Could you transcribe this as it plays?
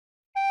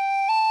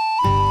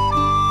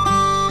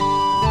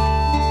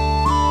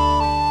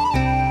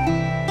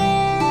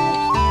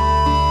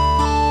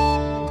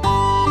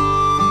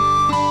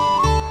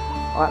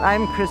Well,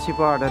 I'm Chrissy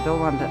Ward. I don't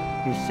want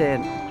to be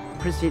saying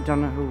Chrissy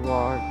Donoghue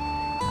Ward.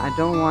 I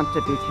don't want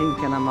to be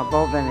thinking I'm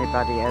above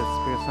anybody else,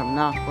 because I'm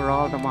not. We're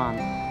all the one.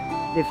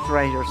 Left,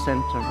 right or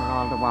centre, we're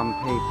all the one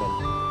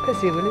people.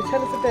 Chrissy, will you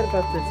tell us a bit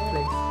about this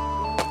place?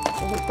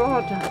 Oh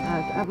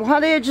God,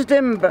 what age is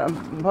them?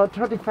 About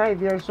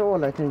 35 years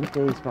old, I think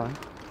these boys.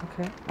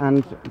 Okay.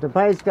 And the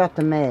boys got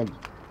them made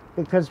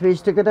because we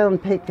used to go down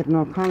pick at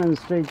O'Connell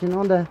Street, you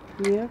know,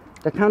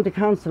 the county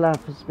council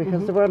office,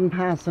 because they weren't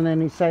passing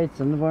any sites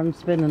and they weren't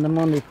spending the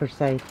money for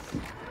sites,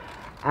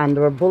 and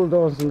they were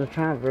bulldozing the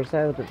travellers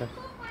out of it.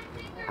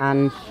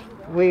 And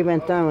we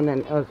went down,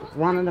 and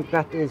one of them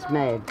got these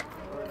made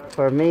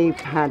for me,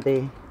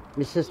 Paddy,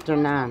 my sister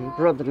Nan,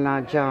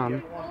 brother-in-law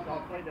John,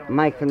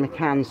 Michael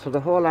McCann. So the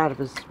whole lot of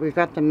us, we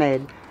got them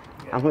made,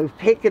 and we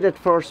picketed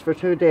first for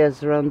 2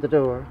 days around the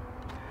door,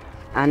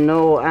 and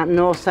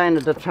no sign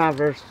of the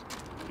travellers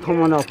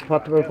coming up,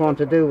 what they were going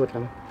to do with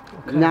them.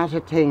 Okay. Not a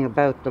thing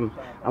about them.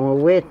 And we're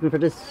waiting for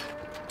this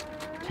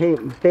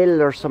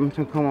bill or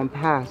something coming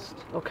past.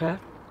 Okay.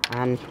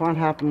 And what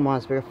happened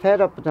was we were fed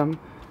up with them,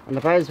 and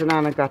the boys went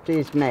on and got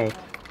these made.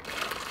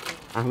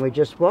 And we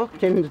just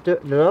walked in the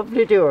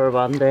lovely door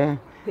one day,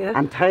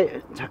 and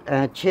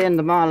chained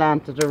them all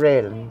onto the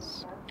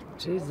railings.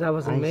 Jeez, that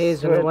was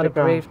amazing, and what a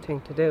brave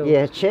thing to do.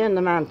 Yeah, chained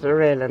them onto the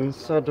railings.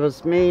 So it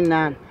was me and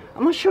Nan.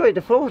 I'm going to show you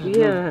the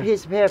photo, a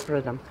piece of paper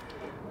of them.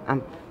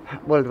 And,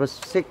 well, there was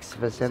 6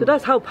 of us. So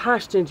that's how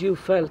passionate you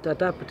felt at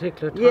that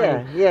particular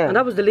time. Yeah. And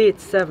that was the late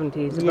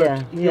 70s,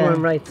 about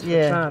human rights for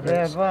travellers.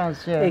 Yeah, it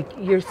was, Like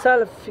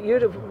yourself,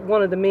 you're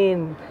one of the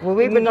main... Well,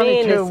 we've been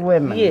only 2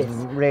 women, yes,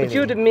 really. but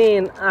you're the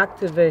main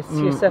activist,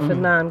 yourself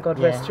and Nan, God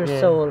rest her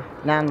soul.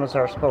 Nan was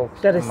our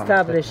spokeswoman. That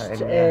established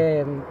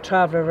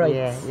traveller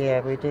rights.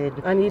 Yeah, we did.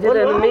 And you did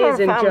an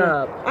amazing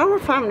job. Our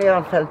family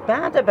all felt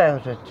bad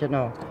about it, you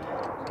know.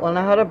 Well,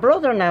 I had a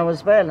brother now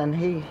as well, and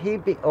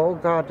oh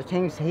God, the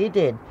things he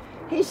did.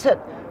 He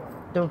said,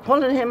 they were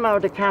pulling him out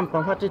of the camp,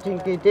 and what do you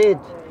think he did?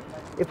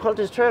 He pulled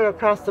his trailer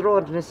across the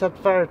road and he set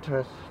fire to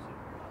it.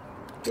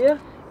 Yeah?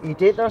 He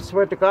did, I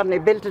swear to God, and he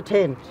built a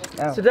tent.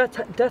 So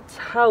that's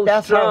how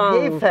strong...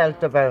 how he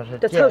felt about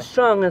it. That's how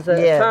strong as a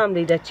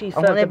family that she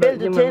felt about human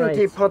rights. And when he built the tent,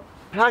 he put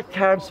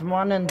placards from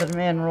one end of the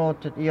main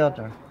road to the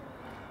other.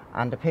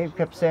 And the people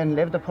kept saying,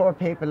 leave the poor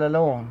people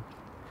alone.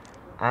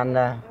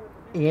 And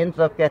he ended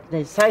up getting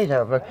his sight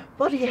over it.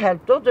 But he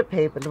helped other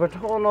people. They were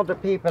towing other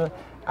people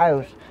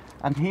out.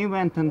 And he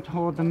went and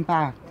towed them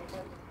back.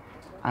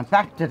 And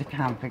back to the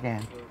camp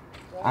again.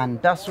 And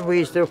that's what we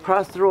used to do.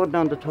 Across the road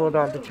now, they towed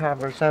all the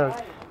travellers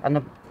out. And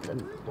the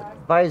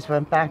boys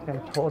went back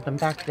and towed them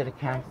back to the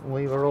camp. And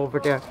we were over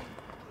there.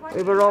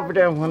 We were over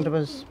there when there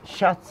was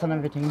shots and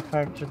everything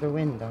fired through the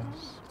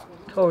windows.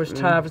 Towards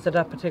travellers at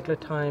that particular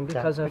time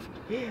because of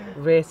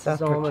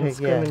racism and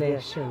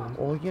discrimination.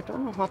 Oh, you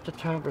don't know what the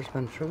travellers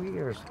went through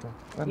years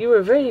ago. You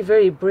were very,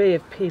 very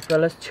brave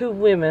people as 2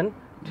 women,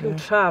 2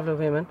 traveller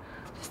women,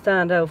 to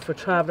stand out for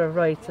traveller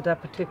rights at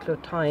that particular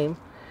time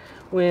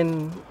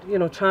when, you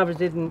know, traveller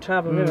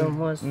women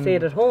was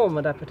stayed at home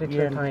at that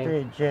particular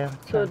time.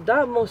 So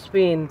that must have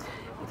been,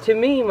 to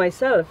me,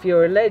 myself,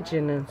 you're a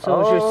legend, and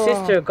so is your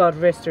sister, God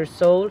rest her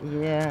soul.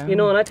 Yeah. You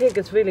know, and I think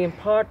it's really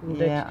important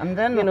that, and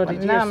then, you know,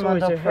 that your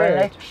stories are for heard.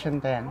 election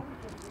then,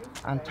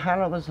 and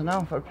Tara was an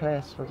awful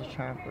place for the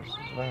travellers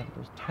as well. There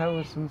was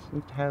thousands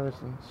and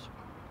thousands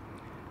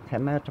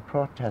came out to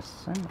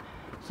protest. And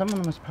some of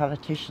them was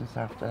politicians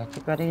after that.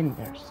 They got in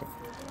there,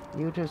 see,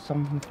 you do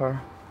something for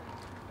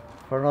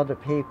other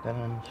people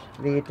and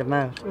lead them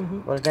out.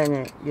 Well,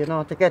 then, you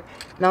know, to get...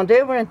 Now,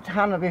 they were in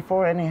Tana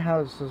before any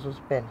houses was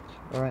built,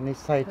 or any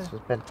sites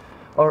was built,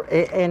 or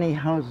any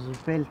houses was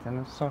built.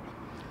 And so,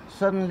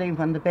 suddenly,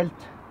 when they built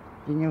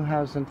the new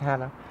house in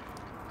Tana,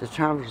 the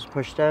travellers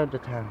pushed out the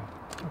town.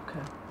 Okay.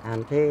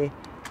 And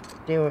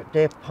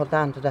they put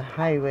onto the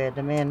highway,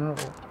 the main road.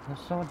 It was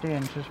so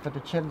dangerous for the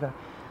children.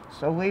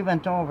 So we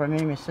went over,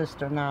 me, my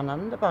sister, Nana,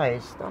 and the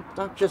boys,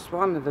 not just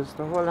one of us,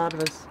 the whole lot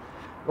of us.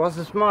 It was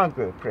a small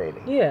group,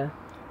 really. Yeah.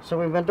 So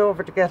we went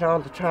over to get all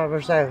the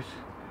travellers out,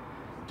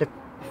 to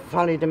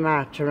follow the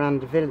march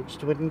around the village.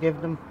 They wouldn't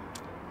give them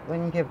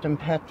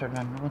petrol,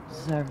 and they wouldn't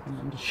serve them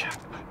in the shop.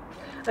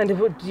 And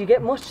did you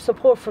get much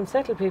support from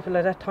settled people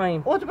at that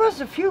time? Oh, there was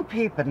a few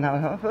people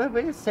now.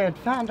 We said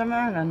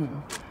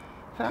Fandamernan,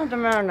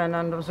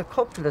 and there was a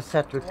couple of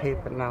settled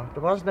people now.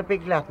 There wasn't a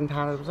big lot in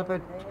town. There was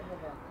about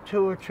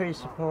 2 or 3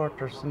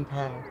 supporters in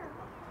town.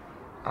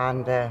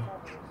 And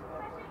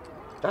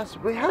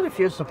we had a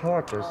few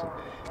supporters,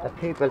 the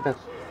people that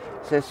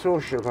say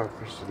social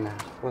workers and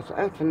that. But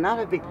out for not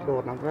a big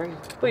load, I'm very...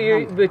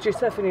 But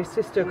yourself and your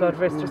sister, God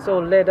rest her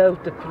soul, led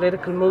out the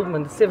political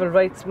movement, the civil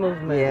rights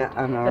movement. Yeah,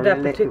 and at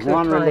that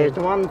particular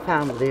time. One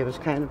family was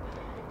kind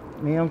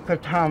of... My Uncle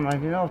Tom,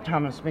 you know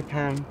Thomas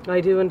McCann?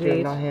 I do indeed.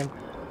 You know him?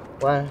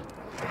 Well,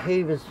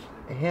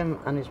 him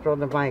and his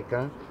brother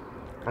Michael,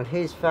 and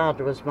his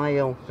father was my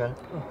uncle.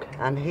 Okay.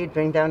 And he'd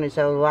bring down his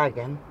old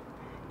wagon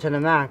to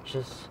the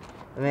marches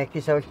and make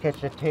his old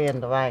kettle of tea in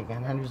the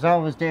wagon, and he was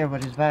always there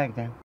with his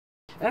wagon.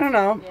 I don't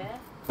know. Yeah.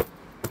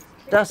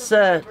 That's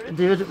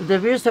they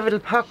used to have little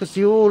pockets.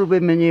 The old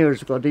women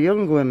years ago. The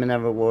young women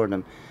never wore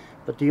them,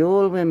 but the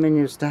old women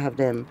used to have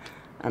them,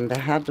 and they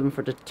had them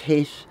for the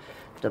teeth,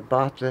 the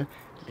bottle,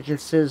 little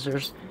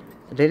scissors,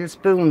 a little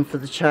spoon for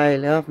the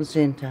child. I haven't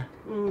seen that.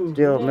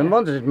 My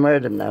mother didn't wear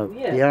them now.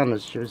 To be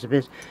honest, she was a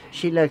bit.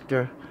 She liked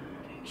her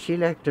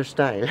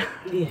style.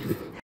 Yeah.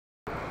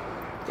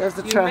 There's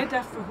the You track. made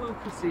that for who,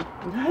 Chrissy?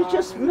 I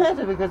just made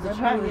it because the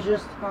track was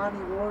just.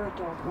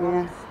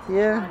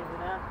 Yeah.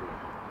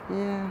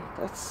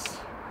 That's.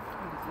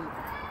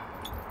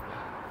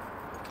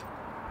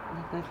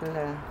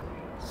 Little,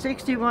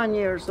 61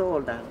 years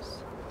old. That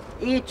was.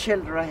 8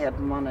 children I had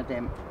in one of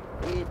them.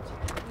 8.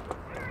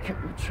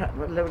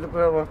 They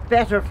were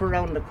better for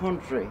around the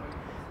country,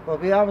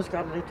 but we always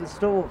got a little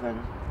stove in.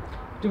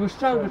 They were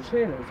stronger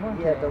trailers, weren't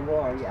they? Yeah, they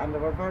were, and they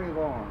were very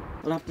warm.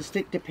 I'll have to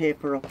stick the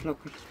paper up. Look,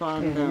 it's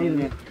falling down.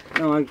 Yeah.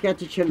 No, I'll get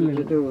the children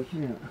to do it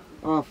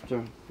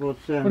after. But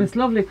it's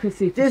lovely,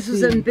 Chrissy. This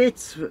is in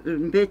bits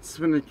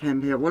when it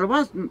came here. Well, it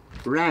wasn't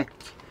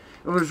wrecked.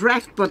 It was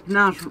wrecked, but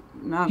not. You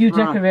rotten.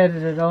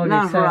 decorated it all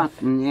not yourself.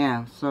 Rotten,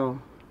 yeah. So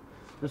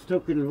they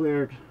stuck little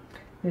weird.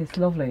 It's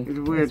lovely.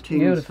 Little weird it's things.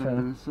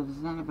 beautiful. So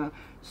there's not about.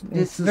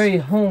 It's very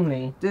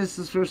homely. This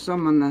is for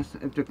someone that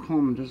if they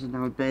come, there's an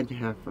old bed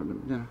here for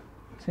them. Yeah.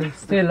 So you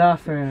still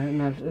offer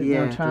no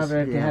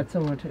traveller if they had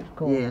somewhere to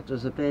go. Yeah,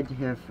 there's a bed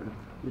here for them.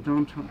 You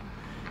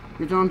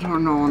don't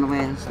turn no one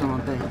away, it's no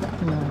bed.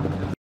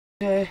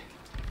 No.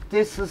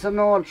 This is an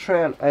old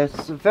trail.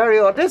 It's very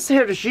old. This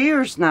here is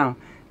years now,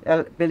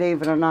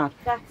 believe it or not.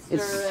 That's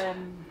your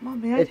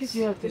Mommy, I think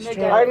you have this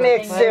trail. I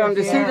make sound.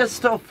 You see this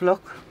stuff,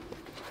 look.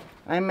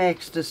 I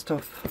makes this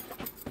stuff.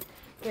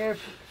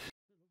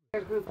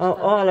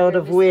 All out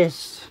of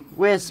waste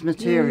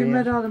material. You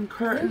made all them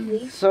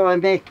curtains. So I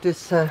make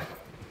this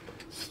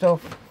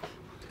stuff.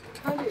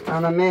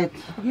 And I made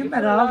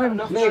all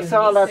them. makes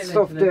all that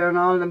stuff there and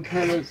all them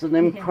pillows and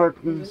them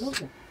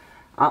curtains.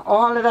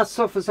 All of that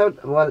stuff is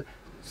out. Well,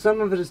 some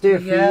of it is there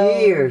for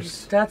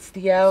years. That's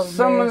the owl.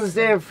 Some of it is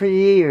there for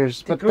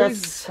years, but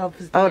that's out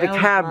of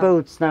car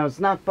boots now. It's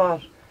not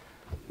bought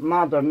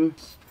modern.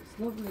 It's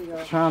lovely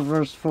though.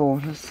 Traveller's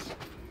photos.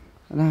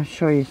 And I'll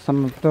show you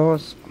some of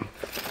those.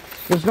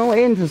 There's no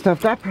end and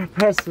stuff. That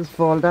press is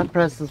full. That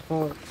press is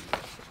full.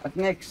 That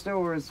next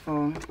door is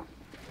full.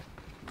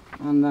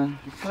 And I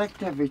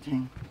collect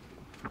everything.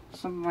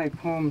 Some of my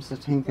poems, I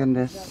think, in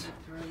this.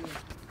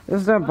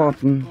 Is there a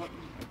button?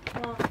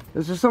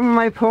 There's some of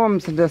my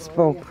poems in this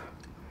book.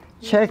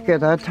 Check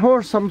it. I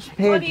tore some What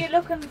are pages. you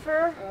looking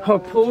for? Her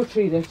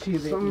poetry that she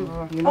written.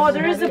 Oh,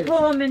 there is a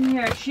poem in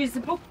here. She's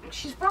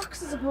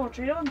boxes of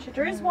poetry, don't she?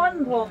 There is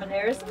one poem in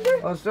here, isn't there?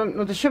 Oh, so,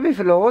 no, there should be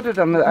loads of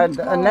them,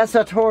 unless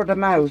I tore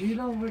them out. You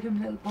know where them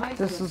little bikes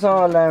This is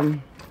all,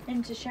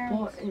 Into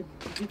Sharon's. Did you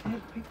take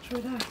a picture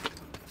of that?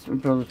 it's my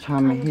brother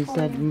Tommy, he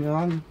said,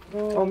 on.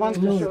 Oh, I want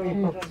to show you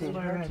books.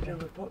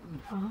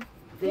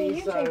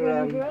 These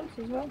are,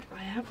 I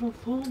have my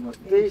phone with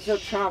me. these are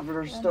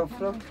traveller stuff,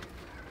 look.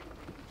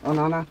 Oh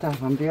no, not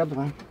that one, the other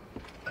one.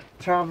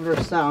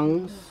 Traveller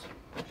songs.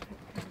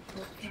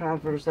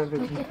 Travellers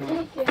everything.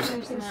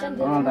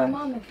 All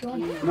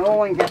that. No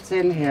one gets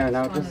in here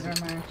now. Just,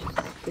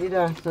 see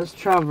that? There's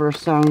traveller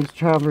songs,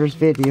 travellers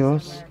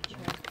videos.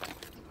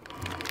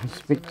 There's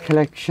a big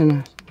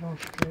collection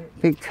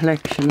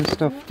of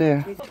stuff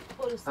there. And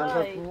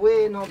there's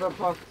way other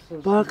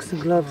boxes. Boxing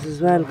gloves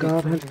as well,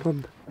 God help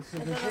them.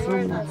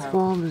 Someone's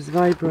phone is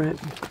vibrating.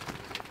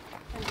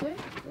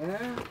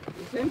 Yeah,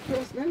 it's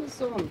interesting, isn't it,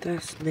 son?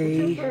 That's It's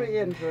me. very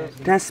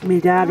interesting. That's me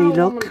daddy,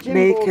 look,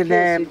 making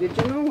Did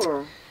you know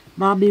her?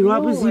 Mommy,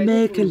 what was he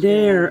making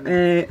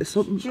there?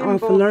 Something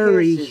off a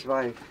lorry. Casey's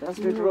wife. That's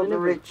my brother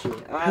Richie.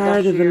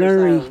 Part of a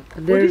lorry.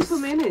 And there's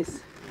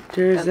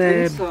There's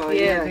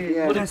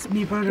yeah. that's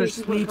me brother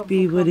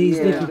Sweetbee with his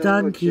little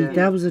donkey.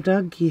 That was a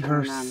donkey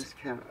hearse.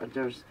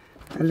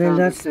 And then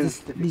that's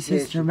my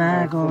sister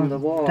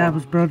Margot. That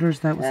was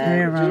brothers that was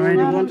here already.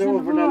 Went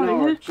over the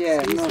north,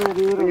 yeah.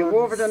 When you go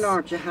over the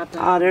north, you had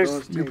to. Oh,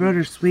 there's my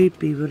brother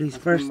Sweetbee with his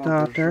first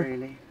daughter.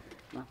 Really,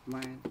 not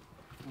mine.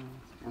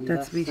 And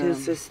That's me two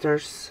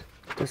sisters.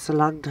 That's a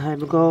long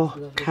time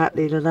ago.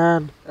 Kathleen and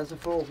Anne. That's a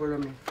photo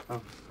of me.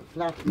 Oh,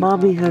 flat.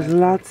 Mommy has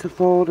lots of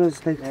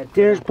photos. Like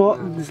there's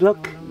buttons.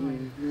 Look.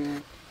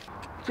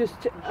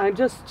 I'm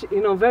just,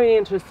 very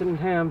interested in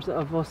terms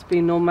of us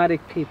being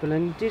nomadic people,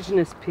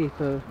 indigenous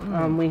people.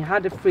 We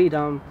had the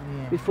freedom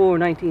before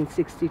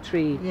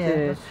 1963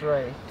 that's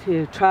right.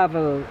 to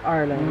travel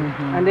Ireland.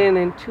 And then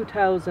in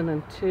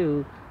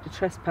 2002, the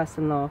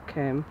trespassing law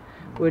came,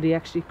 where they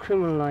actually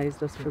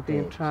criminalised us for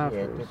being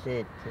travellers.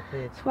 Yeah, they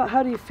did. So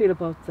how do you feel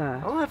about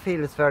that? Oh, I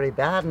feel it's very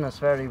bad and it's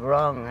very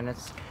wrong, and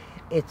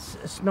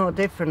it's no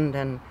different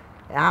than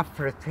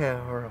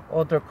Africa or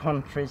other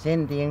countries,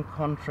 Indian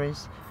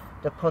countries.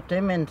 They put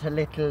them into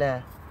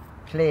little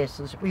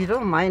places. We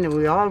don't mind it,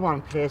 we all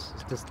want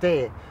places to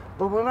stay,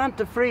 but we want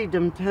the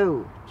freedom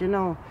too. Do you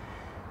know,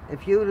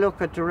 if you look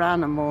at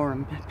Geronimo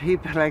and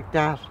people like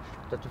that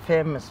the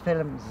famous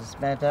films is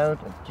made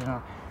out of,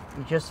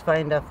 you just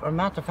find out. For a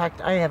matter of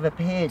fact, I have a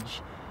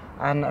page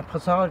and it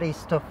puts all these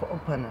stuff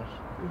up in it.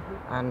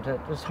 And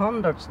there's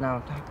hundreds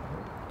now,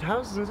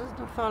 thousands, isn't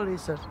it,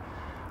 follows it.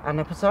 And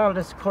it puts all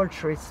this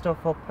cultural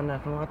stuff up in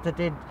it, and what they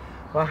did,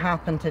 what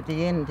happened to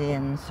the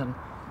Indians, and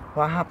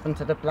what happened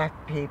to the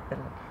black people,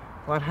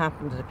 what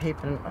happened to the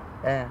people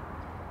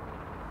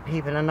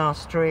in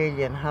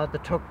Australia, and how they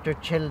took their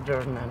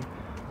children, and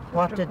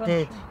what they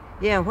did.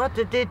 Yeah, what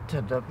they did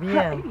to them,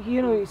 yeah.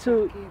 You know,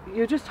 so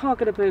you're just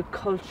talking about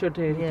culture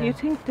there. Yeah. Do you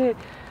think the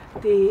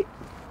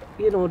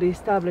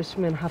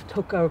establishment have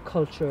took our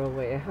culture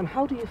away, and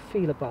how do you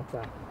feel about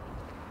that?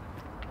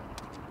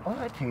 Oh,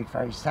 I feel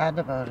very sad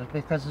about it,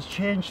 because it's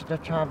changed the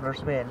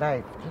traveller's way of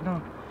life, you know.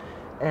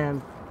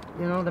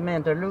 You know, the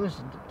men, they're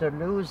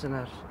losing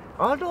it.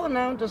 Although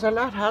now there's a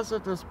lot has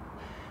it, they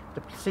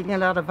sing a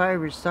lot of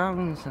Irish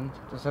songs, and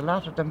there's a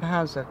lot of them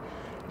has it.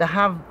 They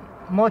have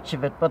much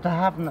of it, but they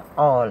haven't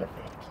all of it,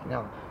 you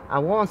know. I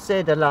won't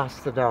say they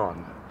lost it all,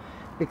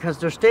 because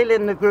they're still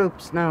in the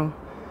groups now.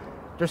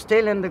 They're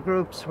still in the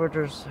groups where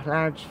there's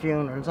large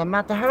funerals. And no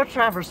matter how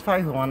travellers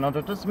fight one another,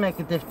 it doesn't make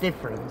a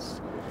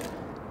difference.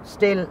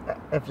 Still,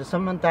 if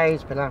someone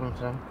dies belonging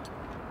to them,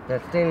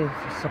 they'll still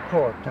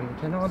support them,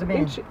 do you know what I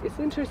mean? It's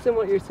interesting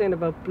what you're saying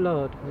about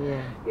blood.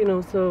 Yeah. You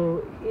know,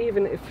 so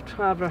even if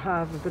travellers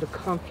have a bit of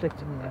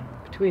conflict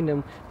between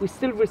them, we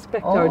still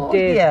respect our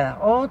dead. Yeah,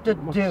 they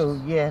do,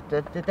 yeah,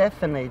 they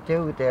definitely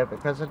do there,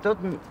 because it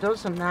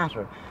doesn't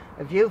matter.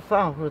 If you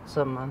fought with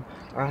someone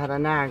or had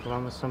an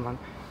argument with someone,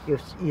 you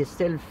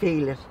still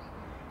feel it.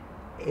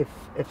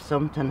 If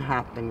something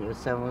happened, you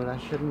say, well,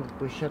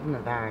 we shouldn't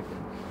have argued.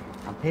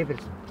 And people,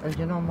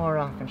 you know, more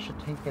often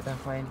should think of that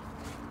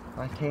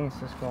while things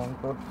is going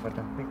good for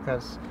them,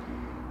 because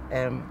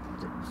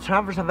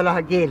travellers have a lot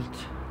of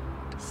guilt.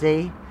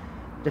 See,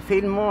 they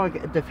feel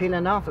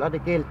an awful lot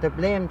of guilt. They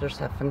blame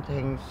themselves and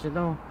things, you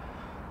know,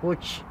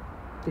 which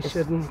they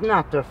shouldn't. It's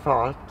not their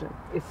fault.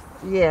 It's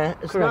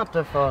correct. not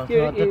their fault.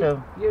 You're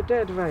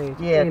dead right.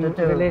 Yeah, in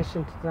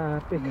relation to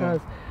that,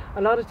 because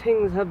a lot of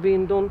things have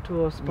been done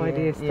to us by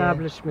the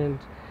establishment.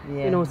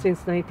 Yeah. You know,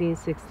 since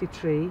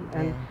 1963,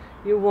 and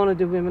you're one of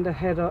the women that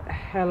headed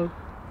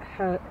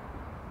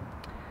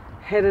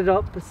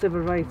up the civil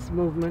rights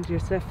movement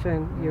yourself,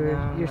 and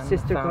your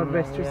sister, God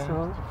rest her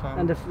soul,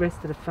 and the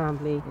rest of the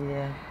family.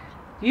 Yeah.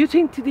 You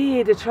think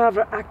today the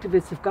traveller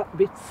activists have got a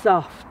bit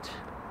soft?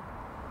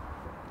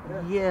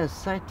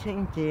 Yes, I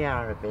think they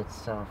are a bit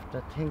soft. I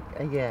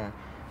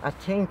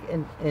think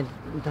in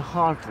the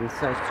halting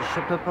sites they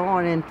should have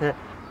gone into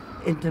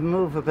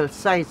movable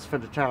sites for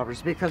the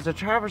travellers, because the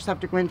travellers have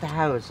to go into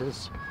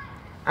houses,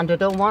 and they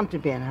don't want to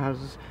be in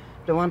houses.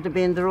 They want to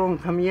be in their own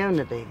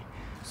community.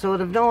 So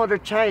they've no other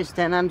choice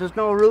then, and there's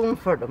no room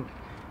for them.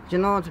 You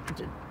know,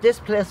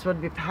 this place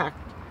would be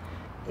packed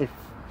if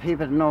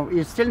people know.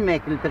 You still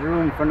make a little bit of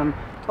room for them,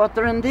 but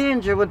they're in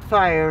danger with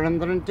fire,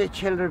 and the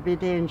children will be in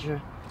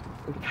danger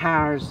with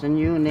cars, and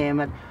you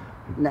name it.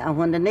 Now,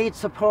 when they need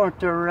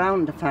support, they're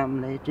around the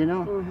family, you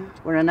know.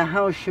 We're in a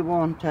house you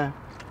want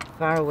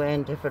far away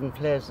in different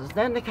places.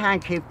 Then they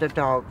can't keep their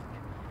dogs.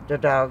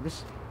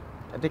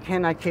 They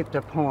cannot keep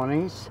their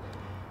ponies.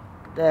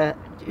 The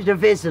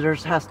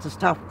visitors has to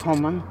stop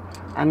coming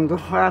and go.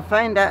 I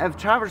find that if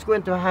travellers go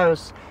into a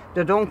house,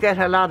 they don't get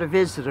a lot of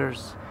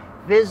visitors.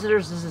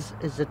 Visitors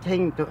is a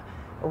thing.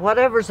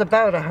 Whatever's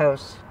about a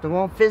house, they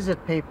won't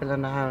visit people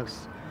in the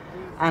house.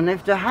 And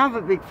if they have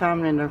a big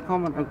family and they're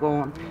coming or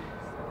going,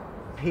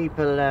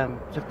 people they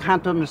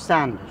can't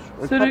understand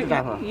it. So do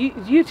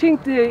you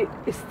think the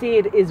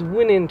estate is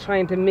winning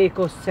trying to make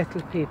us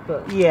settle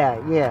people?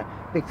 Yeah,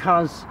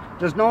 because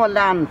there's no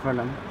land for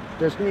them.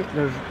 There's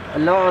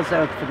laws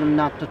out for them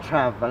not to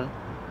travel,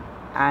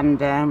 and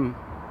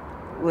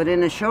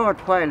within a short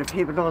while, if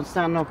people don't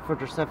stand up for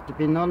themselves, there'll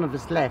be none of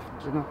us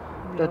left. You know,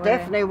 there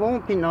definitely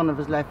won't be none of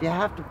us left. You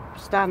have to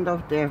stand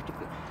out there to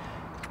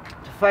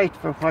fight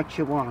for what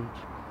you want.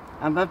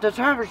 And if the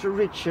travellers are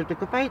richer, they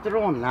could buy their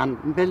own land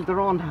and build their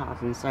own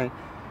house inside,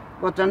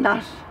 but they're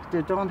not.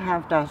 They don't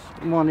have that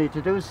money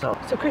to do so.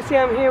 So, Chrissy,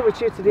 I'm here with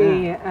you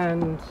today,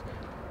 and.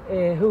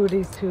 Who are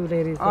these two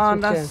ladies?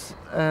 That's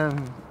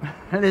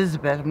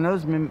Elizabeth, I'm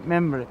losing my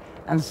memory,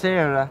 and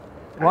Sarah.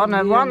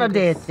 One of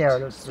the 8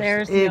 girls.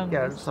 Sarah's 8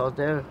 girls, so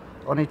they're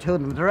only 2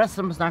 of them. The rest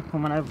of them is not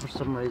coming out for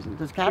some reason.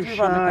 Does Cathy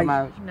want to come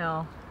out?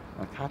 No.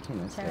 Well, Cathy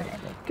is there.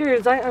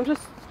 Girls, I'm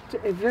just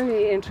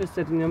very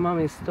interested in your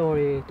mommy's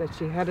story, that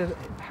she had a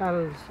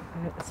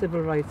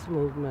civil rights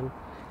movement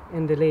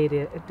in the late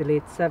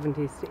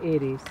 70s to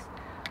 80s,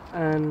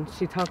 and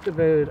she talked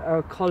about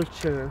our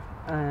culture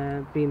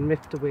being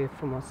ripped away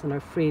from us and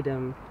our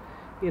freedom.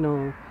 You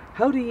know,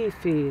 how do you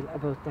feel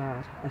about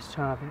that as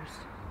travellers?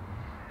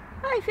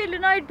 I feel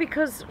annoyed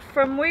because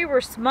from we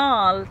were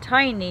small,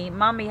 tiny,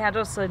 Mommy had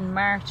us in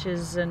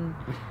marches, and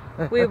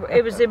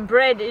it was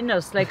inbred in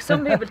us. Like,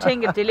 some people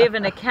think if they live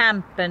in a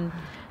camp and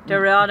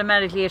they're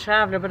automatically a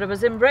traveller, but it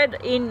was inbred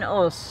in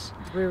us.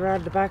 We were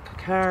at the back of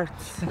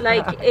carts.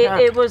 Like,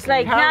 it was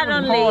like, not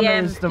only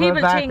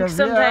people think of,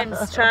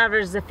 sometimes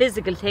travellers is a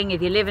physical thing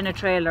if you live in a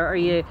trailer or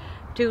you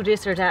do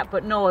this or that,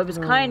 but no, it was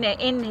kind of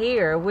in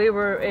here.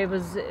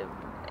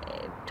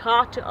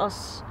 taught to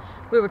us.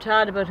 We were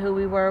taught about who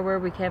we were, where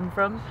we came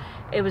from.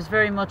 It was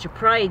very much a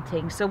pride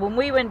thing. So when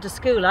we went to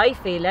school, I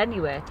feel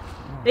anyway,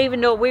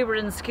 even though we were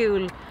in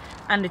school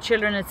and the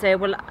children would say,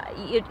 well,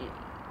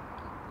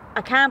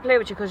 I can't play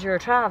with you because you're a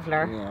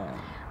traveller. Yeah.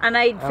 And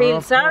I'd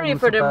feel sorry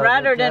for them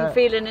rather than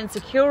feeling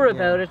insecure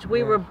about it.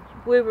 We were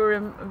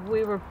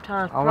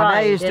taught pride when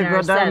I used to in go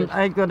ourselves. down,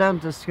 I'd go down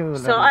to school.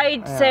 So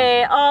I'd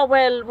say, oh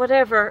well,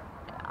 whatever.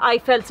 I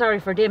felt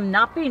sorry for them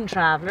not being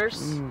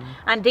travellers,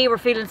 and they were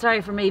feeling sorry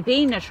for me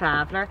being a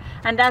traveller,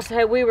 and that's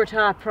how we were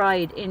taught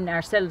pride in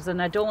ourselves.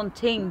 And I don't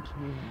think,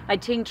 I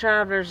think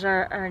travellers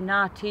are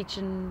not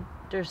teaching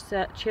their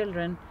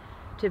children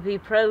to be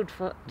proud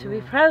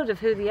of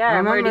who they are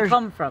and where they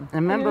come from.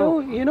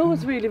 You know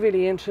what's really,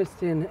 really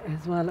interesting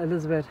as well,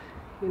 Elizabeth?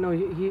 You know,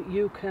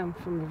 you come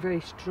from a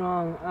very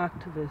strong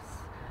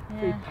activist,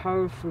 very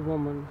powerful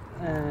woman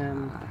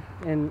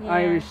in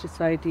Irish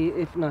society,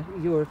 if not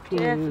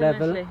European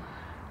level.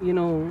 You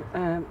know,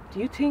 do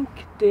you think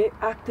the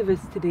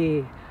activists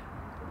today,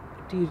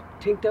 do you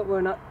think that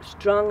we're not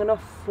strong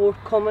enough,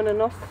 forthcoming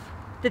enough?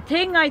 The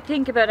thing I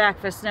think about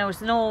activists now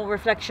is no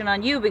reflection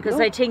on you, because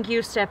I think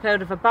you step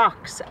out of a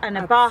box, and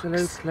a box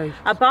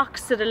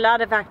that a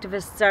lot of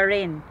activists are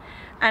in,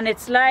 and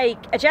it's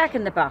like a jack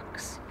in the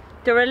box.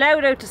 They're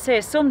allowed out to say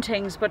some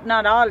things but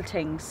not all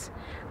things,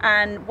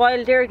 and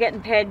while they're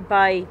getting paid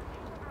by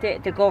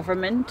the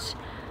government,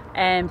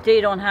 they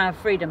don't have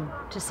freedom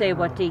to say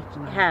what they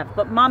have.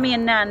 But Mommy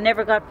and Nan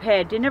never got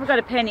paid. They never got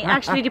a penny.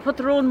 Actually, they put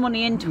their own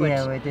money into it.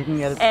 Yeah, we didn't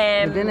get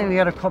we didn't even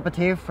get a cup of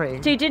tea free.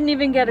 They didn't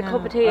even get a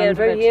cup of tea out of it. I'm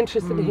very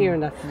interested in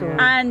hearing that story.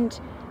 And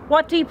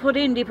what they put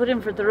in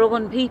for their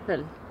own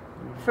people,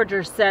 for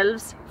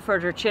themselves, for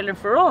their children,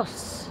 for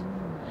us.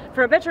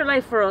 For a better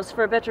life for us,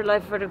 for a better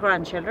life for the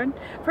grandchildren,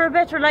 for a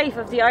better life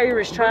of the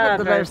Irish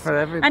travellers. For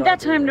everybody. And that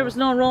time there was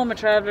no Roma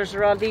travellers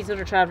or all these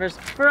other travellers.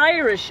 For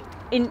Irish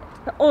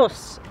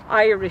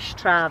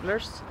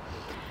travellers.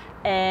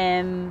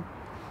 And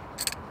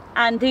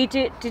they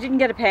didn't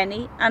get a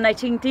penny. And I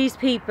think these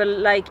people,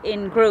 like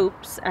in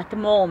groups at the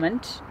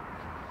moment,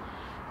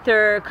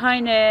 they're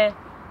kind of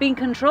being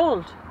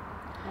controlled.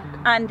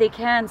 And they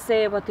can't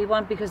say what they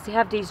want because they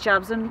have these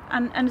jobs, and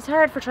it's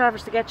hard for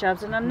travellers to get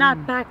jobs. And I'm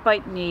not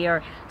backbiting you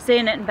or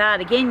saying anything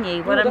bad again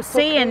you. What I'm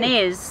saying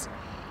is,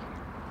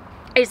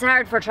 it's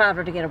hard for a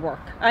traveller to get a work.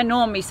 I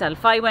know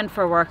myself. I went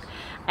for work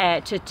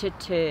to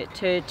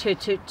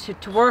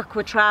work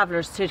with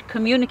travellers, to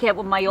communicate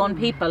with my own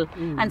people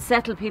and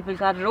settled people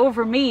got it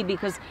over me,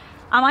 because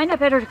am I not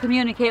better to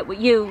communicate with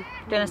you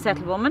than a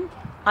settled woman?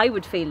 I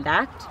would feel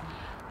that.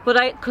 But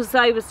because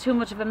I was too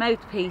much of a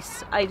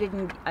mouthpiece,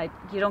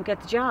 you don't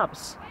get the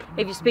jobs.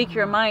 If you speak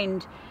your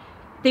mind,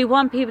 they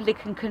want people they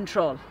can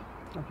control.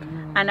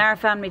 And our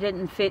family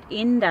didn't fit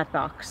in that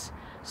box.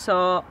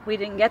 So we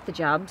didn't get the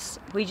jobs.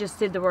 We just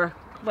did the work.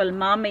 Well,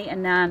 Mommy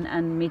and Nan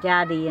and me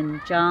daddy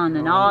and John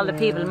and all the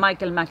people,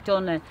 Michael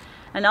McDonough,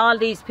 and all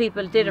these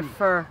people did it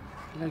for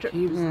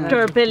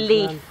their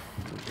belief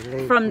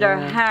from their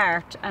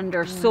heart and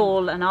their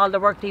soul, and all the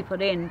work they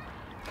put in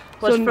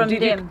was from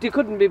them. They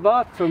couldn't be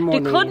bought for money.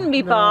 They couldn't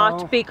be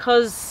bought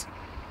because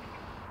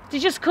they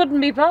just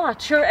couldn't be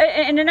bought. Sure,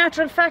 in a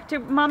natural fact,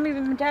 Mommy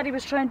and Daddy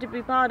was trying to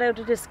be bought out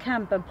of this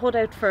camp and put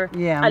out for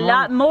a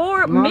lot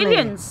more,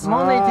 millions.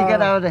 Money to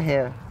get out of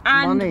here.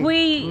 And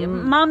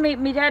Mommy,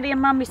 me Daddy and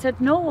Mommy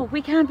said, no,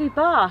 we can't be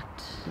bought.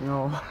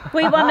 No.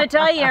 We want to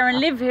die here and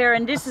live here,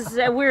 and this is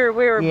where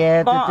we are.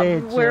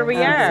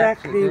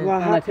 Exactly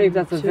what happened. I think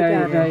that's a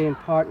very, very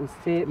important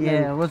statement.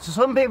 Yeah, well,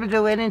 some people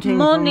do anything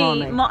for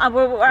money.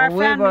 Our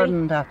we family,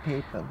 weren't that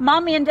people.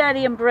 Mommy and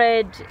Daddy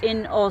inbred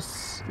in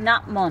us,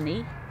 not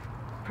money,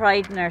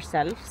 pride in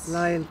ourselves.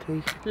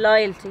 Loyalty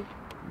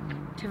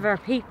to our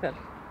people.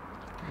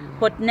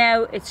 But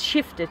now it's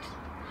shifted.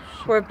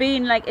 We're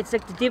being like, it's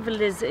like the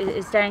devil is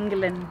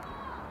dangling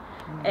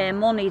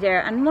money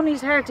there, and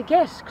money's hard to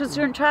get because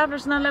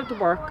travellers not allowed to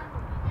work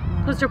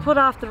because they're put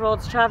off the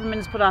roads. Travelmen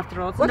is put off the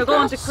roads, and they're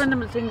going to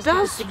criminal things.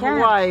 That's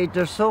why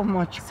there's so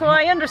much. So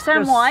I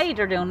understand why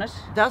they're doing it.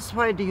 That's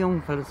why the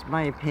young fellas,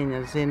 my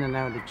opinion, is in and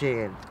out of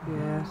jail.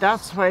 Yes.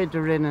 That's why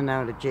they're in and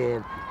out of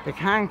jail. They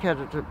can't get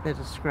a bit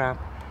of scrap.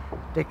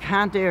 They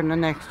can't earn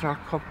an extra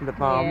couple of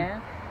bob.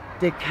 Yeah.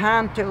 They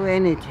can't do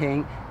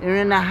anything. They're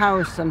in a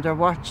house and they're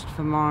watched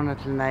from morning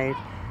till night.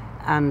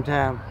 And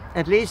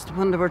at least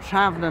when they were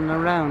travelling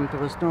around,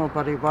 there was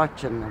nobody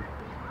watching them.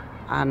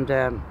 And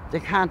they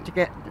can't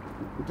get,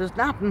 there's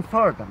nothing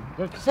for them.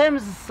 They're the same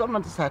as some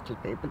of the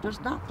settled people.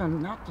 There's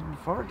nothing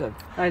for them.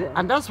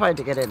 And that's why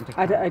they get into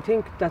camp. I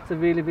think that's a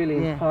really,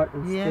 really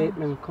important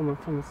statement coming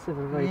from a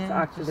civil rights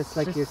activist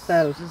like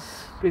yourself.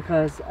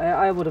 Because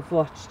I would have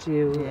watched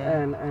you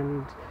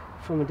and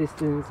from a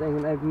distance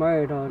and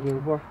admired all your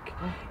work,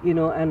 you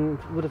know, and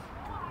would have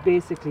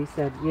basically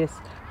said, yes,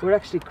 we're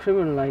actually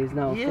criminalised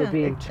now for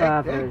being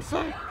travellers.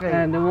 Exactly.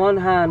 And on one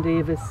hand,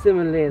 they've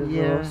assimilated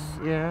us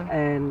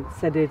and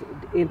said it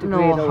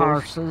integrate no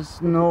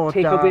horses, no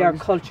take dogs, away our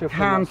culture from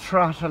can't us.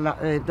 trot a lot.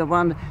 The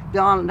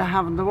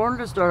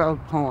world is their own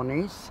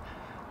ponies,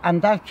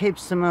 and that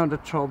keeps them out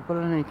of trouble,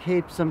 and it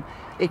keeps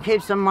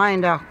them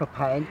mind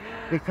occupied,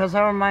 because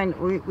our mind,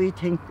 we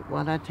think,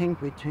 well, I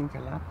think we think a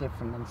lot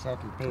different than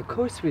settled people. Of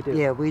course we do.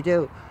 Yeah, we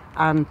do.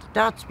 And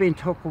that's been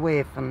took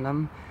away from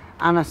them.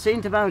 And I seen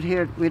them out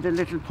here with a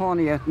little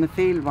pony out in the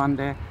field one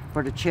day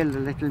for the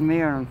children, a little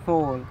mare and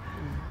foal.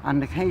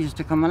 And they used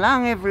to come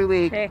along every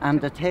week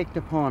and they take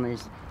the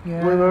ponies.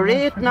 Yeah. We were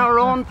eating our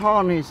own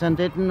ponies and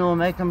didn't know,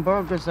 making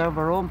burgers of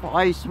our own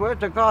I swear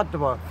to God they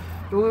were.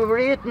 We were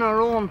eating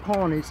our own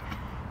ponies.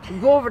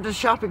 We'd go over to the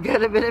shop and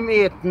get a bit of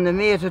meat, and the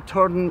meat had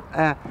turned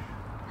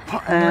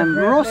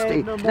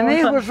rusty. The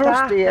meat was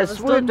rusty, I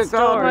swear to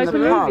God. I in the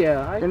believe pot. you,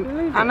 I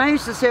believe And I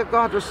used to say,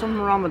 God, there's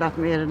something wrong with that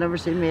meat. I've never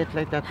seen meat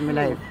like that in my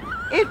life.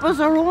 It was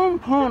our own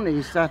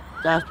ponies that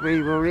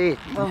we were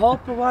eating. I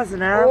hope it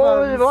wasn't our Oh,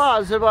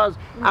 ones. it was.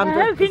 And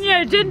How can you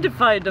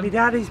identify them? My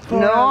daddy's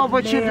poor. no,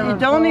 but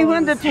it's only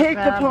when they take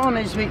the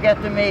ponies we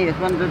get the meat.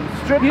 When they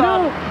strip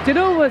off. Do you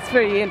know what's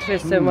very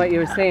interesting what you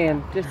were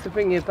saying? Just to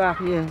bring you back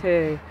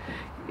to,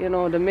 you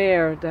know, the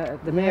mare,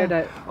 the mare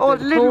that Oh,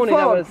 the little pony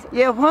that foal. was.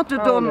 Yeah, what they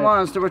done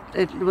pounded. was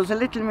it was a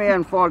little mare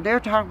and foal. They're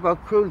talking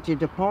about cruelty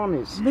to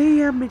ponies.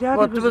 Me and my daddy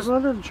But was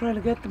running trying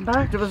to get them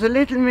back. There was a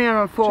little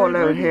mare and foal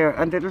out here,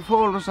 and the little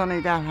foal was only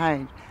that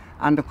high.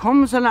 And they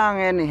comes along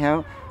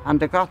anyhow, and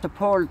they got the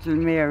poor little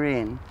mare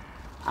in,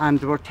 and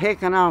they were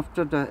taken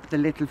after the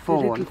little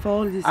foal. The little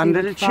foal, you see, and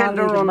the the little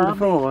children folly, run the the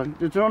foal.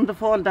 They run the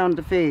foal down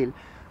the field.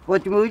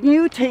 But wouldn't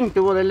you think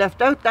they would have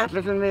left out that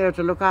little mare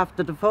to look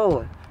after the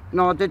foal?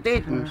 No, they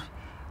didn't.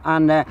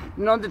 And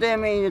another day,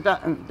 me and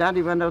your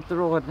daddy went out the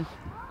road,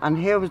 and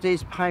here was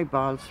these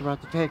pieballs that were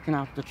taking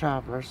off the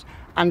travellers,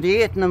 and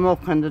they ate them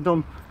up in the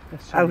dump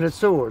out of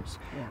swords.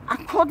 Yeah. I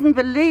couldn't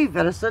believe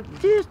it. I said,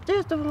 these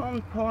the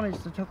one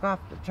ponies that took off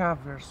the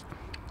travellers,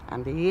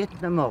 and they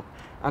ate them up.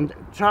 And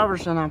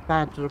travellers are not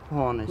bad to the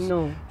ponies.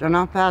 No. They're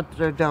not bad to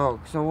their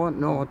dogs. So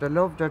no, they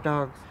love their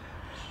dogs,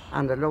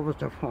 and they love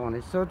their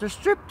ponies. So they're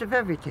stripped of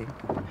everything.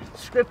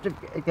 Stripped of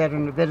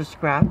getting a bit of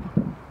scrap.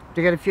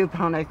 To get a few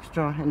pound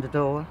extra in the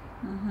door.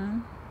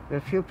 Get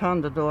a few pound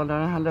in the door, they're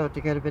not allowed to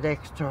get a bit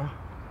extra.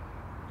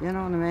 You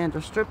know what I mean?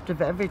 They're stripped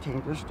of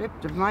everything. They're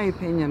stripped, in my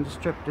opinion, they're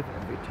stripped of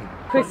everything.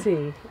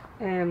 Chrissy,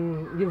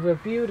 you have a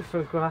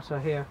beautiful grotto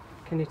here.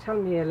 Can you tell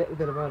me a little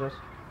bit about it?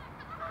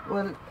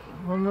 Well,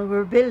 when we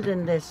were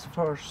building this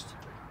first,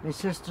 my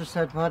sister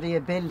said, what are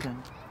you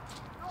building?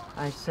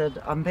 I said,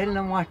 I'm building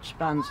a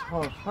watchman's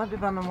hut. What do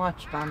you want a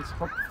watchman's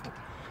hut for?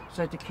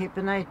 So to keep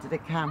an eye to the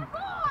camp.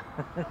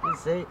 You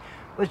see?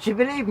 But she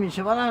believed me,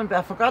 she went on,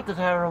 I forgot that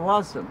I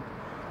wasn't.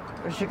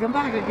 But she came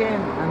back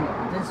again,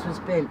 and this was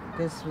built,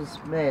 this was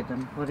made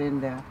and put in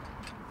there.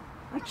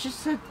 And she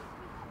said,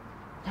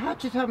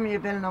 how'd you tell me you're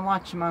building a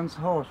watchman's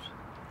hut?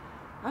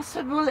 I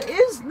said, well,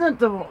 isn't it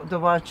the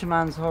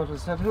watchman's hut? I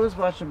said, who's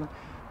watchman?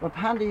 Well,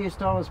 Pandy used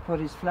to always put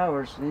his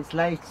flowers and his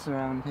lights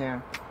around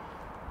here,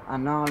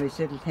 and all these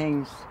little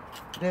things.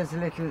 There's a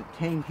little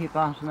thing he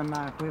bought in the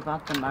market, we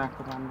bought the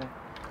market one day.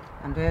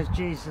 And there's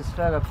Jesus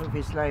fell up of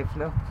his life,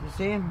 look, you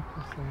see him?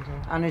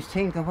 And he's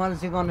thinking, what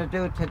is he going to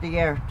do to the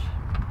earth?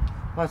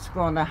 What's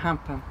going to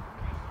happen?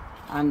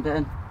 And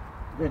then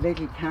the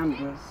little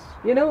candles.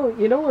 You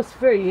know what's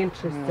very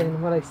interesting,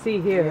 what I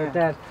see here,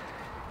 that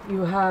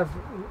you have,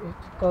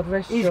 God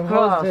rest your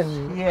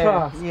husband,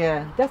 cross.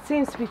 Yeah. That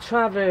seems to be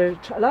a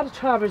lot of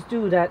travellers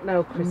do that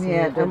now, Chrissy.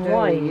 Yeah, they and do.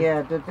 why?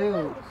 Yeah, they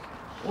do.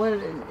 Well,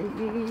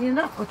 you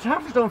know,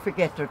 travellers don't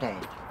forget their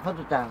dead, put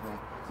it that way.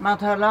 No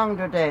matter how long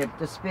they're dead,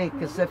 they speak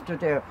as if they're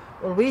there.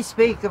 Well, we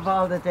speak of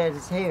all the dead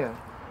is here.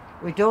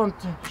 We don't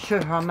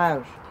shut them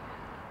out.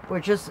 We're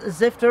just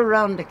as if they're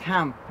around the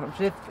camp,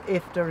 as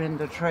if they're in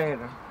the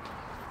trailer.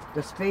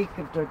 They speak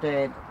of their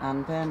dead,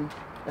 and then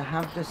they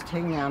have this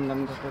thing on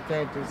them that the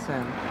dead is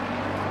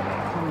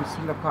comes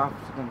to look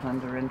after them when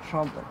they're in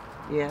trouble.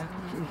 Yeah.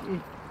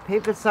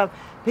 People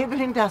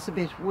think that's a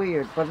bit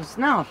weird, but it's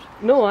not.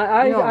 No,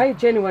 I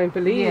genuinely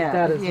believe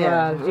that as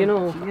well. You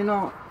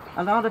know,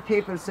 a lot of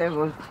people say,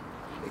 well,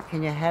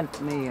 can you help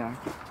me? And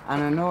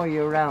I know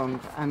you're around.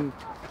 And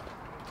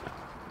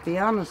be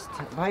honest,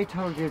 if I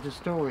told you the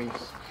stories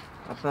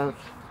about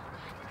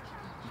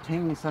the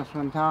things that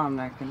went on,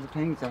 like, and the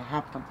things that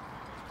happened,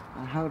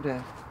 and how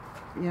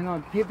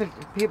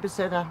people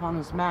say that one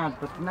is mad,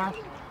 but not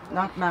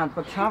mad.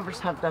 But travellers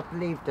have that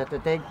belief that the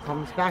dead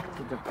comes back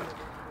to them.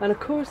 And of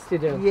course they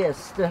do.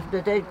 Yes,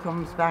 the dead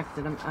comes back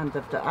to them, and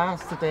if they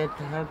ask the dead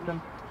to help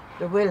them,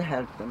 they will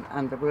help them,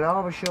 and they will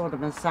always show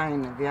them a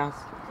sign. If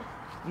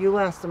you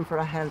ask them for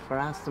a help or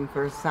ask them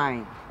for a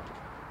sign,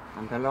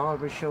 and they'll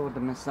always show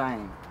them a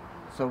sign.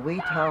 So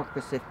we talk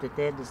as if the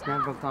dead is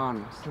never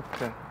gone, as if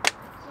they're...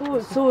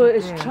 So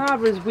as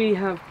travellers we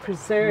have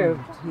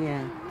preserved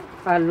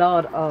a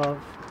lot of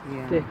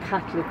the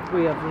Catholic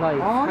way of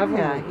life,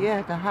 haven't we?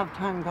 Yeah, they have,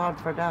 thank God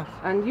for that.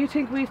 And you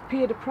think we've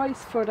paid a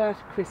price for that,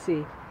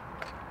 Chrissy?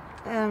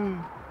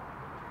 No,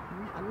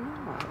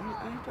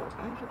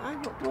 I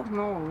don't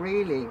know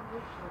really,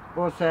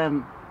 but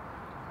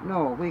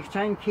No, we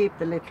try and keep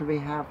the little we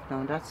have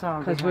now, that's all.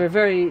 Because we're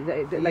very,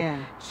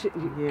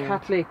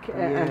 Catholic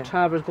and Yeah.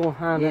 travellers go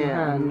hand in Yeah,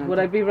 hand. and Would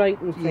I be right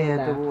in saying Yeah,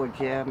 that? they would,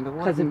 yeah. And they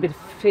Because a wouldn't, bit of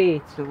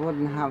faith. they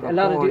wouldn't have A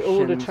lot of the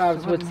older abortions,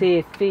 travellers they would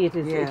say faith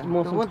is yeah, the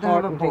most they wouldn't have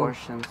important thing.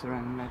 abortions or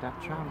anything like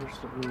that. Travellers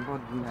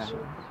wouldn't.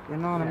 You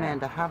know what I Yeah. mean?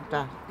 They have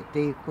that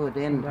deep good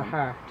in In their them.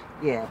 heart.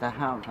 Yeah, they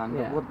have, and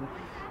Yeah.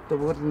 they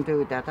wouldn't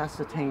do that. That's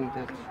the thing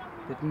that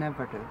they'd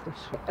never do.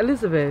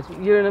 Elizabeth,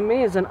 you're an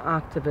amazing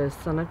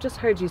activist, and I've just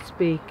heard you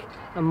speak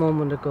a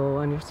moment ago,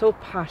 and you're so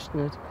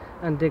passionate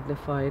and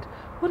dignified.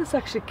 What has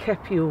actually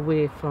kept you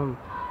away from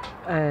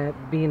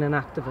being an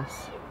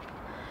activist?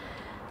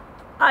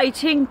 I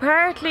think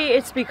partly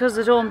it's because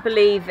I don't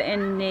believe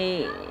in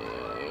the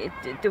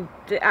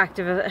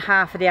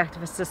half of the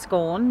activists that's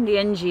gone, the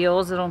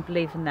NGOs. I don't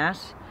believe in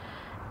that.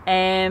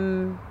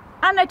 And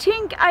I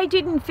think I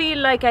didn't feel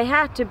like I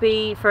had to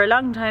be for a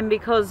long time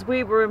because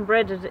we were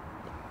inbred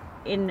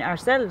in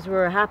ourselves. We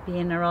were happy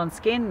in our own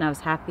skin. I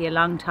was happy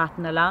along,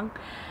 totting along.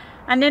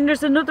 And then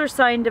there's another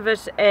side of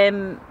it.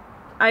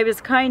 I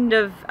was kind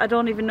of, I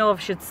don't even know if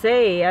I should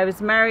say, I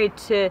was married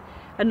to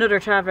another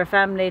traveller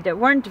family that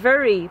weren't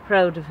very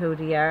proud of who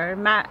they are.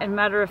 In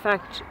matter of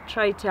fact,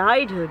 tried to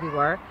hide who they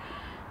were.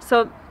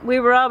 So we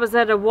were always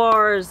at a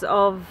wars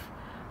of,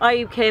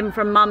 I came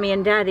from mommy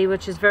and daddy,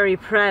 which is very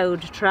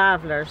proud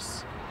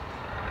travellers.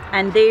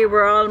 And they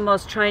were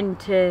almost trying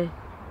to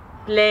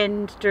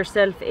blend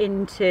themselves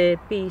into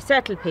be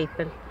settled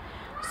people.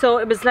 So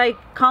it was like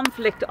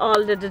conflict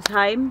all of the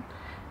time.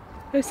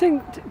 I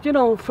think, you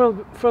know,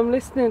 from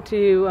listening to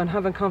you and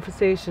having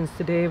conversations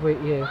today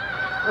with you,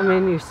 I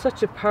mean, you're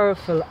such a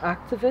powerful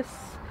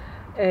activist.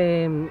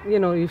 You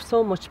know, you've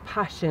so much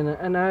passion,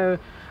 and our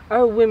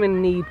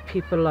women need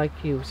people like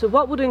you. So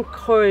what would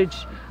encourage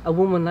a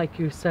woman like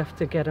yourself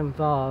to get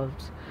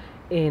involved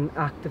in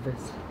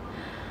activism?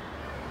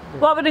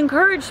 What would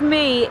encourage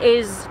me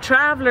is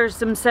travellers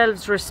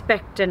themselves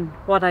respecting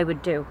what I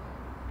would do,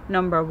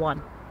 number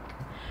one.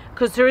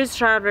 Because there is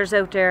travellers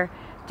out there,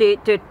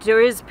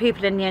 there is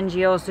people in the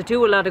NGOs that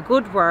do a lot of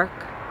good work,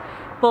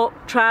 but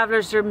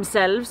travellers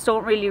themselves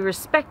don't really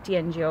respect the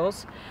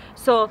NGOs.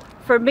 So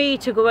for me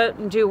to go out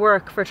and do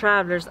work for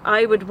travellers,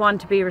 I would want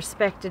to be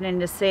respected in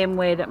the same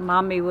way that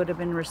mommy would have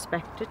been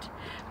respected,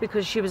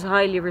 because she was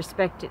highly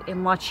respected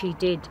in what she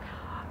did.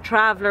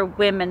 Traveller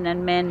women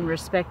and men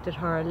respected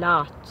her a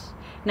lot.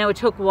 Now it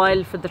took a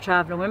while for the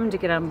traveller women to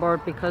get on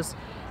board, because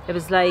it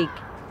was like,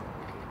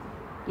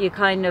 you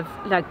kind of,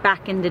 like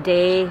back in the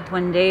day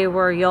when they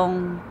were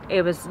young,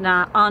 it was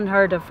not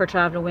unheard of for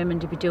traveller women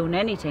to be doing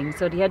anything.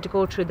 So they had to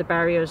go through the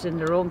barriers in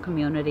their own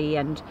community,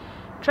 and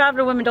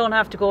traveller women don't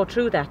have to go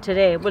through that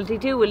today. Well, they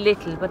do a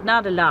little, but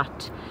not a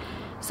lot.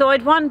 So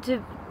I'd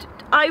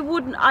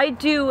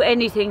do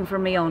anything for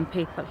my own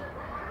people,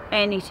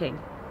 anything.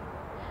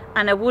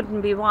 And I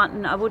wouldn't be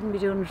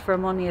doing it for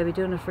money, I'd be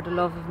doing it for the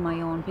love of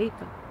my own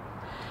people.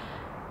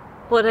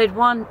 But I'd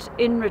want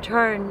in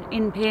return,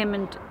 in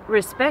payment,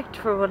 respect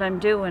for what I'm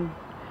doing.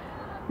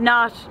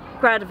 Not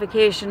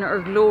gratification or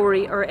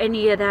glory or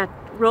any of that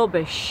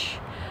rubbish.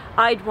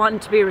 I'd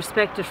want to be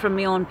respected from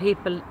my own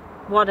people,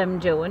 what I'm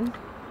doing.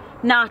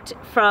 Not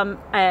from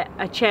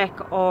a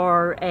check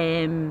or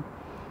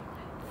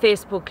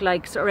Facebook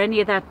likes or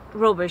any of that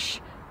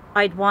rubbish.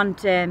 I'd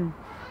want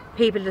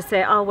people to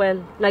say, oh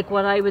well, like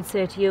what I would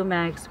say to you,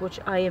 Mags, which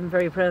I am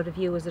very proud of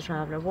you as a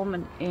traveller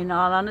woman, in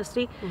all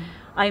honesty.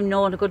 I've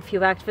known a good few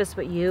activists,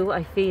 but you,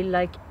 I feel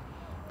like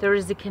there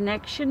is a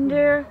connection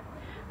there.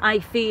 I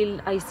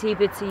feel I see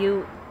bits of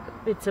you,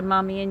 bits of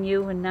mommy in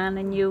you and Nan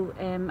in you,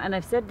 and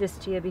I've said this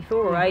to you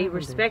before. I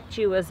respect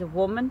you as a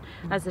woman,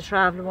 as a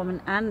traveller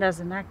woman, and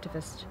as an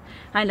activist.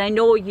 And I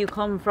know you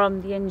come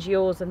from the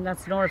NGOs, and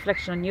that's no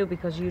reflection on you,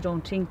 because you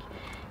don't think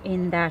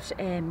in that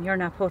you're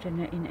not put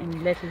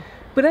in little.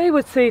 But I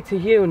would say to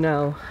you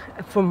now,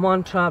 from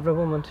one traveller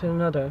woman to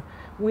another,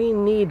 we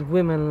need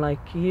women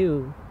like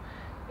you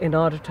in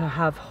order to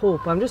have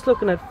hope. I'm just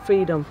looking at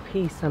freedom,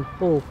 peace and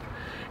hope.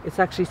 It's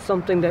actually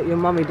something that your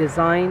mummy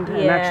designed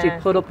and actually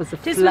put up as a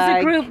flag. This was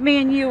a group me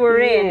and you were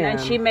in,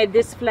 and she made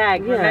this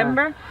flag,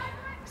 remember?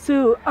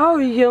 So our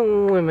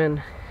young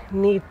women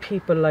need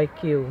people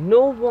like you.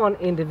 No one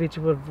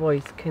individual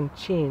voice can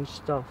change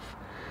stuff.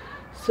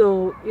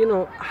 So, you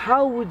know,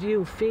 how would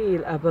you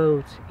feel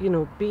about, you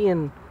know,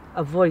 being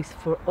a voice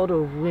for other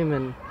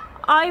women?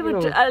 I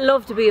would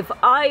love to be.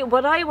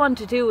 What I want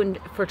to do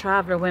for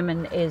traveller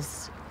women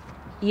is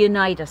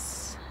unite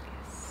us.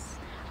 Yes.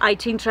 I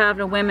think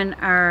traveller women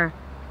are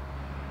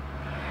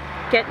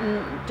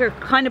they're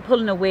kind of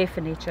pulling away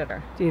from each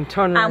other.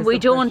 And we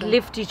don't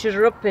lift each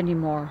other up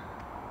anymore.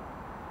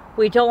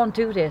 We don't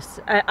do this.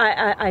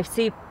 I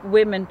see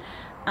women,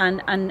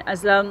 and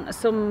as long as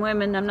some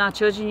women, I'm not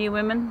judging you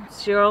women,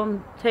 it's your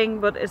own thing,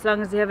 but as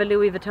long as they have a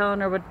Louis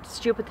Vuitton or with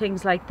stupid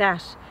things like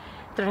that,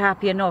 they're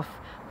happy enough.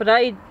 But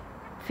I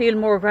feel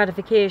more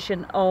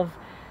gratification of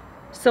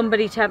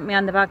somebody tap me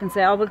on the back and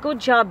say, oh well, good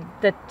job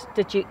that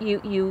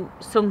you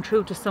sung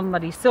true to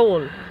somebody's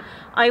soul.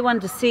 I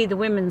want to see the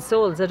women's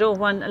souls. I don't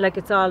want, like,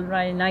 it's all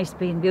really nice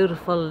being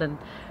beautiful and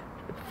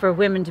for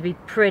women to be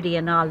pretty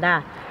and all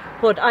that.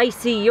 But I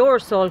see your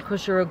soul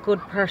because you're a good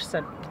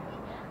person.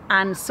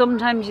 And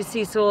sometimes you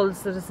see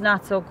souls that is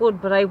not so good,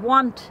 but I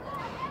want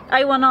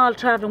all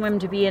travelling women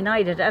to be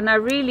united, and I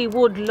really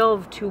would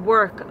love to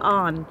work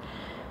on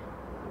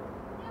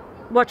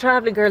what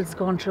travelling girls are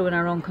going through in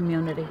our own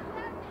community.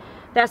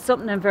 That's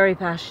something I'm very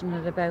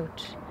passionate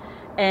about.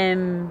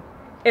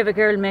 If a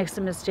girl makes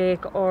a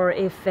mistake, or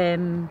if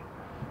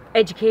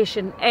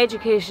education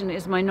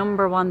is my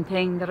number one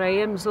thing, that I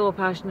am so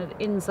passionate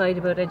inside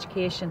about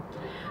education.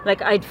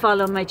 Like, I'd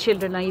follow my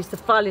children, I used to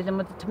follow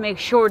them to make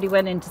sure they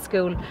went into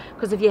school,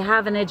 because if you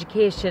have an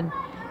education,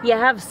 you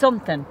have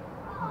something.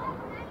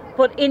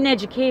 But in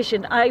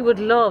education, I would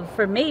love,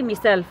 for me,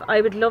 myself,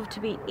 I would love to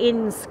be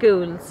in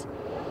schools,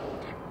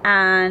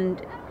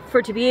 and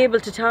to be able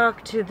to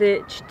talk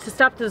to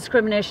stop the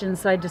discrimination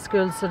inside the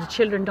schools, so the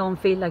children don't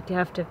feel like they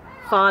have to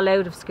fall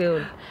out of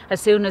school as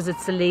soon as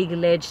it's the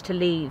legal age to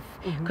leave,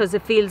 because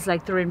it feels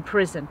like they're in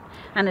prison,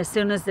 and as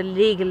soon as the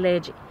legal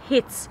age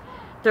hits,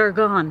 they're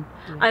gone.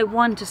 I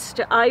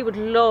would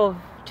love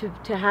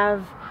to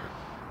have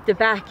the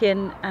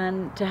backing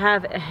and to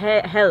have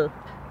help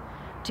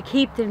to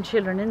keep them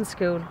children in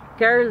school,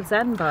 girls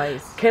and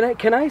boys.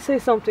 Can I say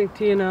something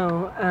to you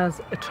now,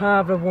 as a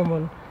traveller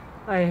woman?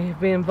 I have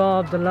been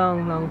involved a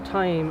long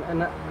time,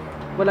 and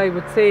I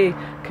would say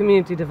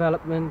community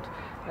development,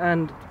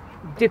 and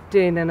dipped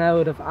in and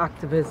out of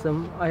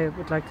activism, I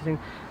would like to think.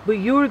 But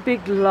you're a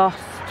big loss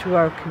to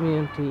our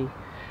community.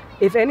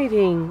 If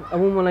anything, a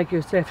woman like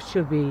yourself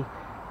should be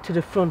to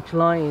the front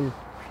line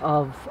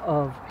of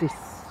this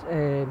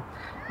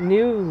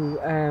new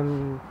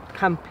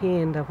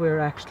campaign that we're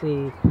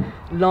actually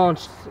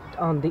launched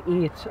on the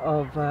 8th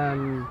of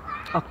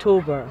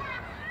October.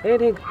 I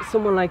think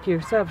someone like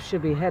yourself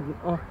should be heading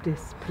up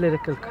this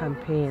political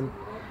campaign,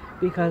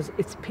 because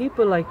it's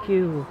people like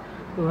you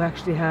who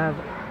actually have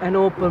an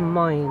open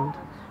mind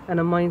and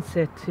a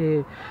mindset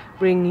to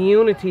bring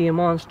unity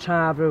amongst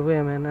traveller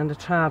women and the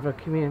traveller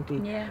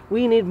community. Yeah.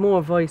 We need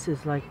more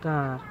voices like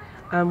that.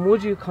 And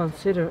would you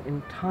consider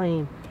in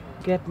time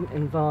getting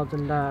involved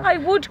in that? I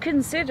would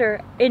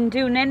consider in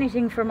doing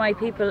anything for my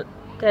people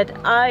that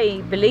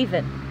I believe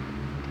in.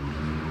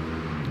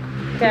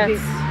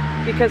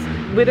 Because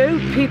without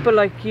people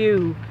like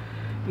you,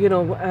 you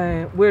know,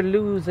 we're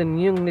losing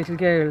young little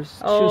girls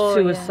through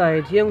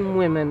suicide. Yeah. Young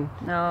women,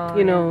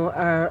 you know,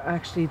 are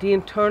actually, the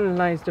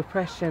internalized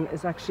depression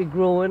is actually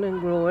growing and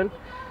growing.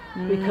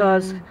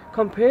 Because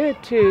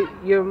compared to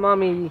your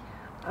mommy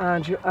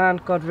and your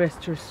aunt, God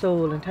rest her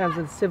soul, in terms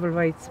of the civil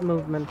rights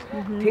movement,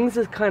 things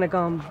have kind of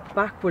gone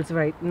backwards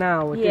right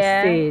now at this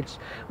stage.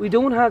 We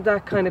don't have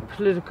that kind of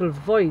political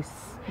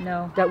voice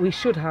that we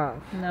should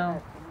have.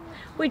 No.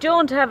 We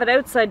don't have it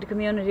outside the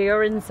community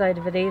or inside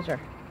of it either.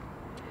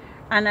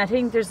 And I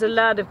think there's a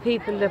lot of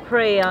people that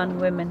prey on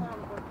women,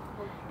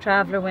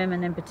 traveller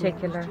women in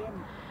particular.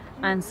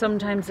 And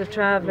sometimes if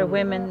traveller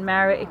women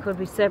marry, it could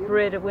be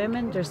separated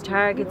women. There's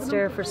targets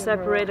there for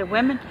separated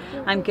women.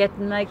 I'm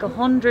getting like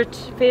 100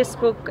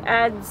 Facebook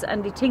ads,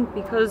 and they think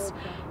because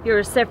you're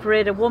a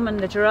separated woman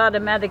that you're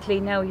automatically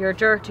now you're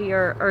dirty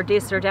or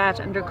this or that.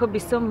 And there could be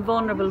some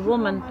vulnerable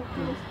woman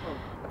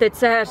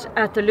that's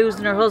after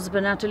losing her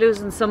husband, after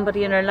losing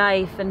somebody in her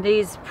life, and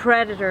these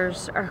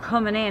predators are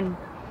coming in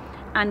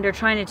and they're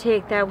trying to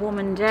take that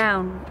woman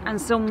down.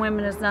 And some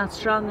women is not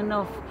strong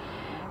enough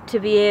to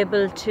be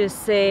able to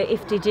say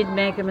if they did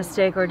make a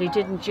mistake or they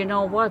didn't, you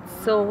know what,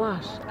 so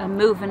what? I'm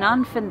moving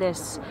on from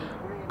this.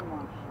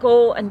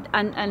 Go and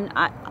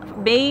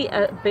me,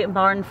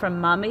 born from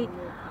mommy,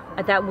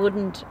 that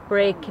wouldn't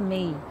break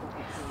me.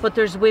 But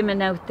there's women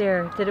out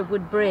there that it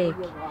would break.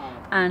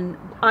 And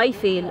I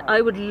feel I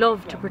would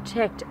love to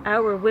protect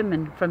our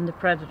women from the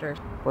predators.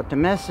 But the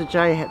message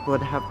I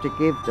would have to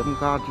give them,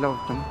 God love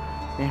them,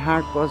 my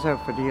heart goes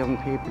out for the young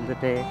people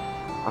today.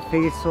 I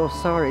feel so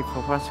sorry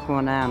for what's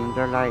going on in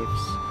their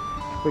lives,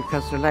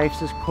 because their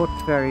lives is cut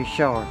very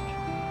short.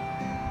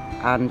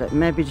 And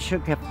maybe they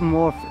should get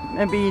more,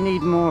 maybe you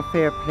need more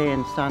fair play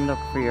and stand up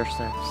for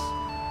yourselves.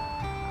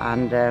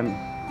 And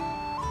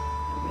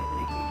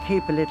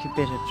keep a little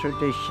bit of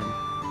tradition.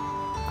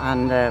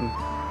 And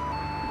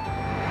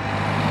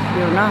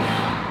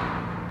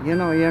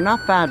you're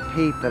not bad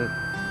people.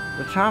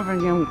 The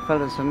travelling young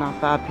fellas are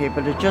not bad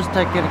people. It's just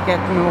that you get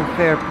no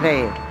fair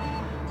play.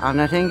 And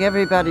I think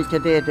everybody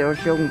today,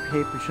 those young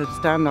people, should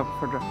stand up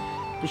for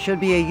there should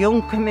be a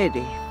young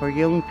committee for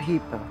young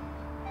people,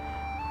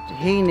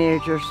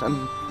 teenagers and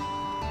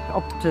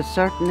up to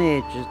certain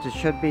ages. There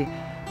should be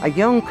a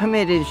young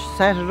committee,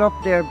 set it up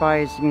there,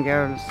 boys and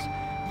girls,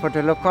 for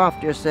to look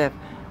after yourself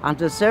and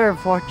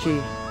deserve what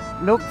you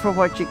look for,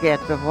 what you get.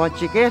 But what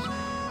you get,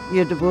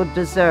 you would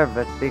deserve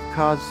it,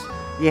 because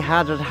you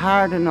had it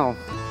hard enough,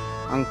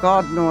 and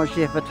God knows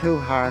you have it too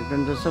hard.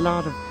 And there's a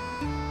lot of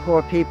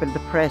poor people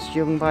depressed,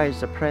 young boys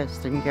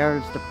depressed and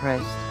girls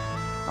depressed.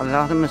 A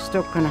lot of them are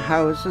stuck in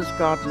houses.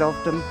 God love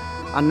them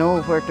and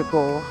know where to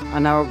go.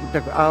 And our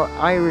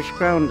Irish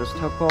ground is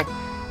took up.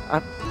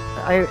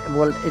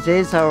 Well, it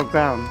is our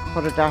ground,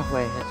 put it that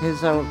way. It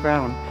is our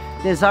ground.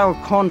 It is our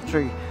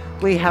country.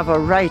 we have a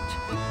right.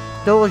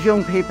 Those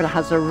young people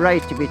has a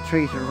right to be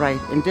treated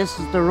right, and this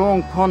is their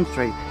own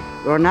country.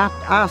 We're not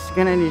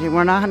asking anything.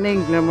 We're not in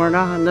England, we're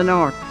not in the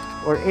north.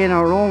 We're in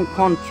our own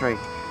country,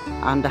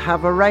 and they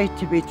have a right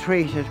to be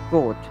treated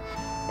good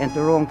in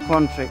their own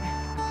country.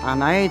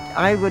 And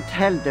I would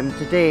tell them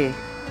today,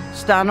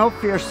 stand up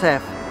for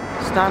yourself,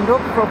 stand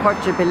up for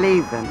what you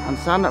believe in, and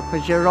stand up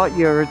because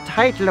you're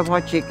entitled to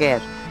what you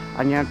get,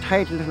 and you're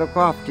entitled to look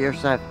after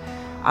yourself.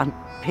 And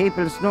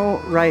people's no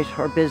right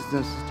or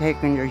business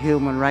taking your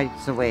human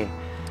rights away.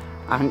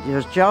 And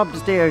there's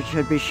jobs there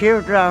should be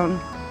shared around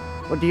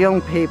with the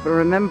young people,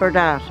 remember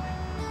that,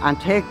 and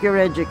take your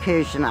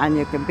education and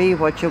you can be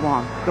what you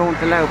want. Don't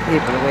allow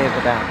people away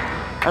with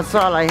that. That's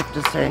all I have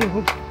to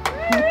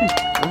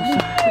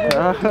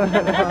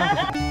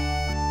say.